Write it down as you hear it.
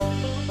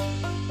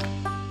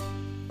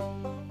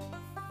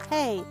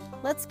Hey,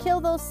 let's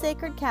kill those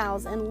sacred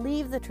cows and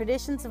leave the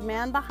traditions of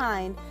man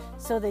behind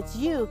so that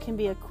you can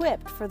be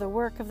equipped for the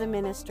work of the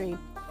ministry.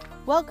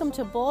 Welcome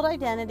to Bold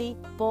Identity,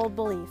 Bold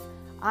Belief.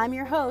 I'm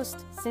your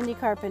host, Cindy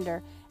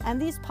Carpenter,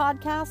 and these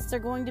podcasts are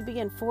going to be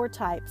in 4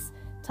 types.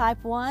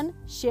 Type 1,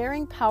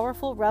 sharing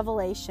powerful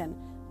revelation.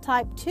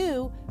 Type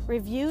 2,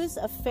 reviews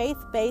of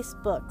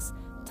faith-based books.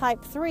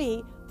 Type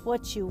 3,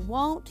 what you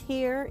won't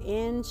hear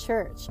in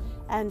church.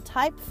 And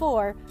Type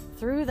 4,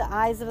 through the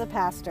eyes of the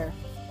pastor.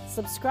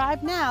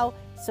 Subscribe now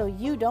so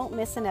you don't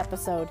miss an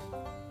episode.